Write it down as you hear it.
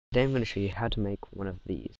Today I'm going to show you how to make one of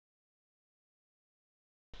these.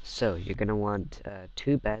 So you're going to want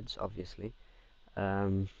two beds, obviously,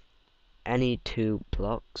 um, any two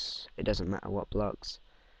blocks, it doesn't matter what blocks,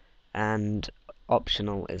 and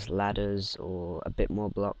optional is ladders or a bit more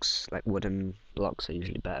blocks, like wooden blocks are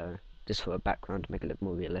usually better, just for a background to make it look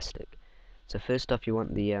more realistic. So first off you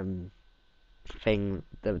want the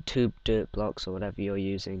the two dirt blocks or whatever you're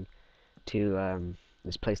using to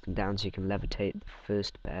just place them down so you can levitate the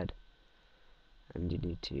first bed, and you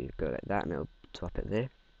need to go like that and it'll swap it there.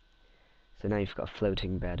 So now you've got a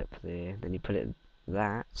floating bed up there, then you put it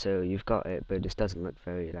that, so you've got it, but it just doesn't look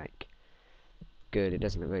very, like, good, it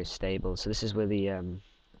doesn't look very stable. So this is where the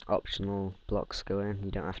optional blocks go in. You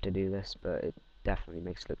don't have to do this, but it definitely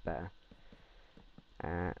makes it look better.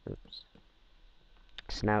 Oops.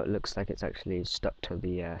 So now it looks like it's actually stuck to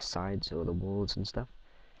the sides or the walls and stuff.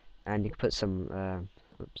 And you can put some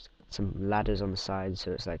ladders on the sides,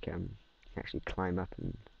 so it's like you can actually climb up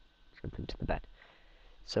and jump into the bed.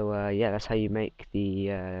 So yeah, that's how you make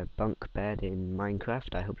the bunk bed in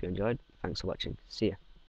Minecraft. I hope you enjoyed. Thanks for watching. See ya.